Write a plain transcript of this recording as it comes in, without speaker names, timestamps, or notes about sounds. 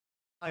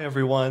Hi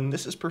everyone,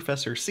 this is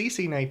Professor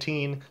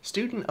CC19,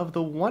 student of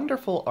the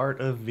wonderful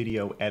art of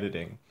video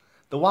editing.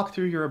 The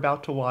walkthrough you're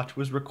about to watch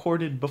was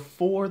recorded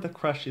before The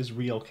Crush is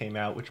Real came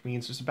out, which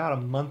means there's about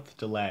a month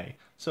delay.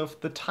 So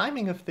if the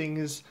timing of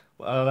things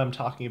that I'm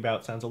talking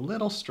about sounds a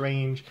little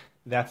strange,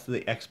 that's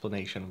the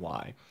explanation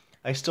why.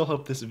 I still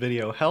hope this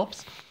video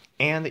helps,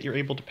 and that you're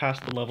able to pass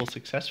the level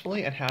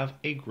successfully and have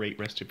a great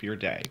rest of your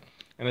day.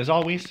 And as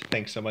always,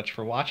 thanks so much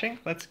for watching.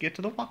 Let's get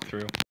to the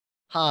walkthrough.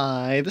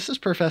 Hi, this is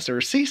Professor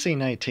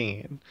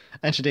CC19,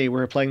 and today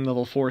we're playing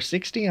level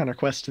 460 on our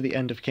quest to the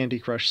end of Candy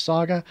Crush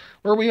Saga,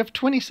 where we have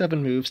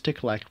 27 moves to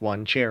collect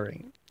one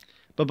cherry.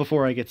 But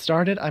before I get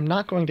started, I'm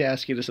not going to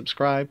ask you to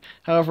subscribe,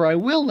 however I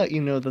will let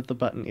you know that the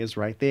button is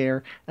right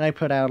there, and I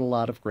put out a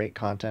lot of great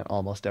content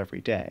almost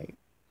every day.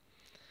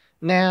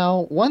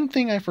 Now, one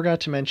thing I forgot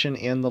to mention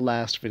in the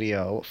last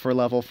video for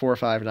level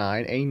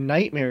 459, a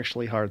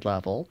nightmarishly hard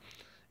level,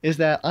 is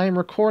that I'm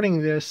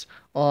recording this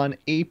on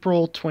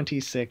April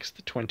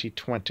 26th,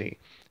 2020.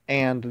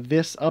 And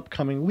this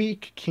upcoming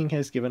week, King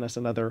has given us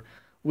another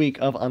week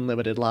of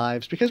unlimited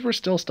lives because we're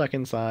still stuck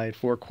inside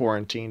for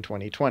quarantine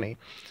 2020.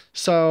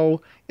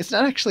 So it's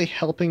not actually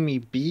helping me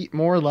beat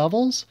more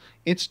levels,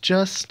 it's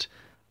just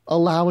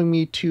allowing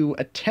me to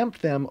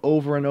attempt them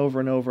over and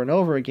over and over and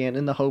over again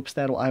in the hopes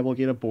that I will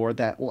get a board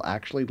that will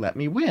actually let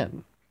me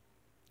win.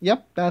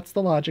 Yep, that's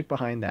the logic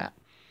behind that.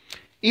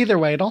 Either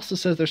way, it also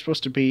says there's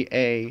supposed to be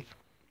a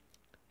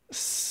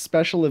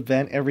special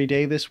event every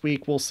day this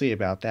week. We'll see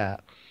about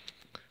that.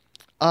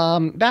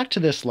 Back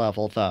to this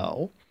level,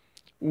 though.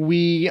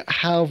 We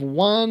have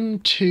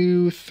 1,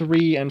 2,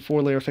 3, and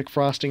 4 layer thick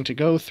frosting to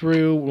go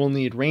through. We'll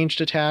need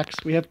ranged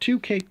attacks. We have 2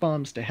 cake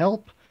bombs to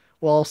help.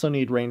 We'll also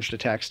need ranged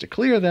attacks to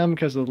clear them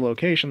because of the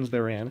locations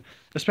they're in.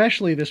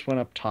 Especially this one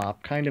up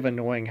top. Kind of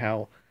annoying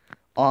how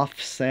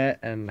offset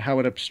and how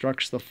it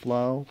obstructs the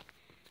flow.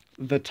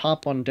 The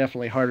top one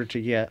definitely harder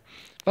to get,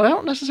 but I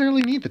don't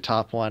necessarily need the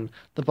top one.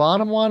 The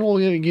bottom one will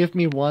give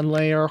me 1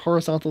 layer,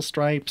 horizontal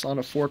stripes on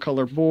a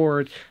 4-color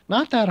board.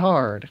 Not that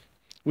hard.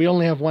 We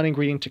only have 1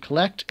 ingredient to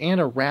collect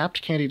and a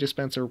wrapped candy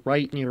dispenser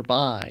right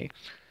nearby.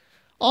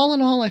 All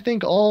in all, I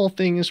think all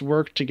things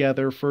work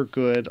together for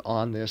good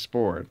on this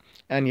board.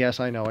 And yes,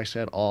 I know I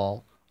said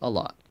all a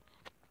lot.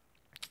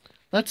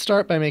 Let's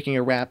start by making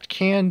a wrapped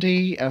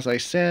candy. As I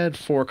said,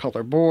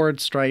 4-color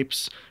board,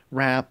 stripes,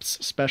 wraps,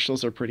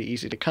 specials are pretty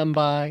easy to come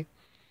by.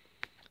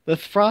 The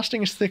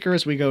frosting is thicker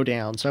as we go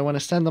down, so I want to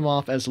send them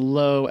off as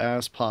low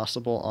as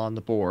possible on the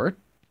board.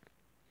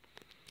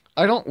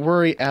 I don't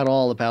worry at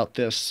all about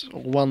this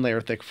 1 layer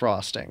thick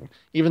frosting.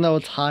 Even though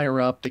it's higher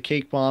up, the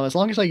cake bomb, as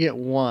long as I get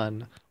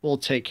 1, we'll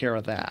take care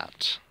of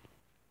that.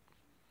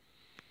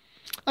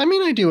 I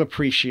mean, I do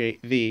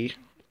appreciate the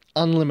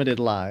unlimited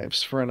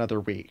lives for another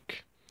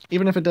week.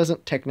 Even if it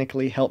doesn't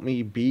technically help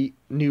me beat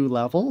new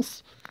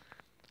levels,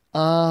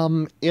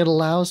 it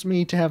allows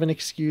me to have an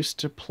excuse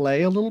to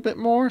play a little bit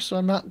more, so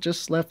I'm not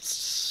just left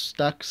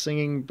stuck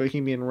singing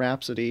Bohemian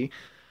Rhapsody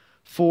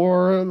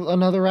for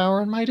another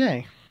hour in my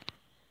day.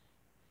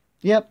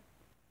 Yep.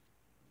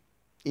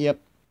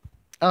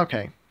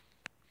 Okay.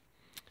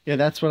 Yeah,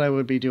 that's what I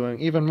would be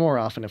doing even more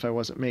often if I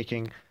wasn't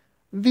making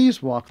these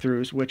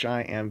walkthroughs, which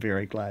I am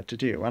very glad to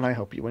do, and I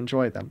hope you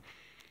enjoy them.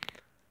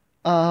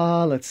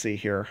 Let's see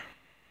here.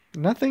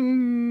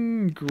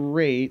 Nothing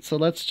great, so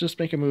let's just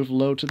make a move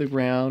low to the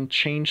ground,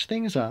 change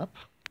things up.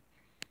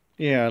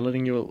 Yeah,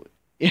 letting you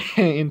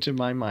into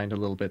my mind a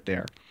little bit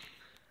there.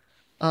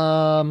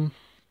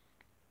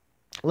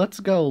 Let's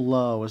go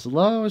low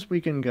as we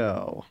can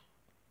go.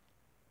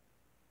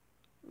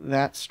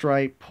 That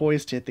stripe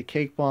poised to hit the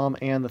cake bomb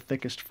and the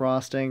thickest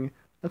frosting.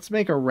 Let's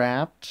make a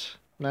wrapped.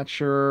 Not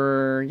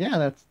sure. Yeah,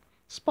 that's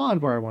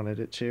spawned where I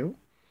wanted it to.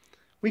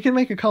 We can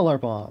make a color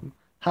bomb.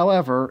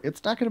 However,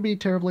 it's not going to be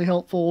terribly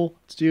helpful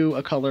to do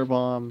a color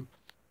bomb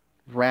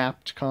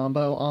wrapped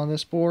combo on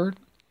this board.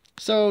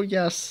 So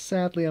yes,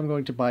 sadly I'm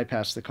going to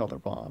bypass the color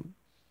bomb.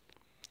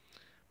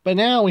 But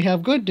now we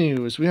have good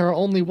news. We are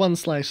only 1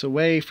 slice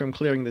away from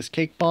clearing this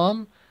cake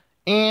bomb,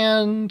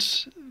 and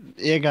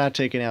it got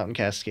taken out in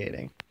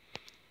cascading.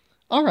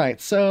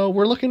 Alright, so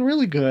we're looking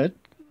really good.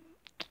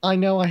 I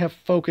know I have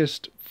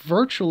focused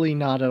virtually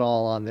not at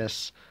all on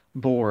this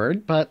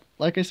board, but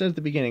like I said at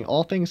the beginning,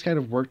 all things kind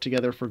of work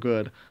together for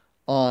good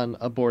on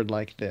a board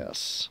like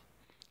this.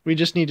 We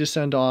just need to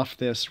send off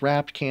this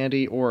wrapped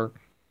candy or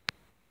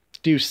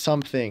do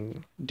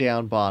something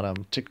down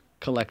bottom to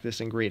collect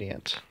this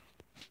ingredient.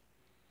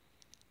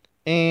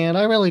 And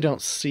I really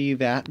don't see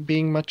that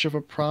being much of a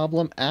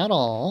problem at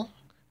all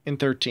in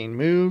 13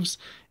 moves.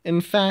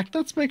 In fact,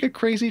 let's make a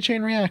crazy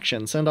chain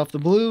reaction. Send off the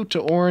blue to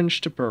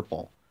orange to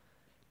purple.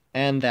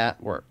 And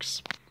that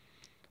works.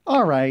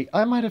 Alright,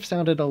 I might have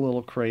sounded a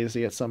little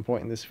crazy at some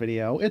point in this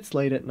video. It's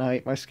late at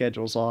night, my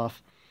schedule's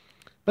off.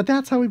 But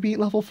that's how we beat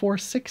level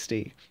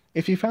 460.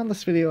 If you found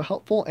this video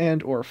helpful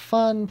and or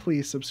fun,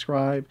 please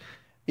subscribe.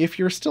 If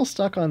you're still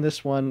stuck on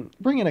this one,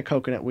 bring in a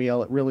coconut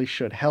wheel, it really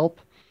should help.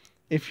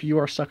 If you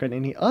are stuck on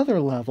any other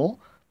level,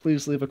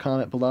 please leave a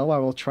comment below. I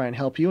will try and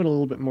help you in a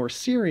little bit more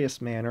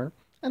serious manner.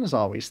 And as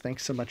always,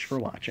 thanks so much for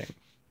watching.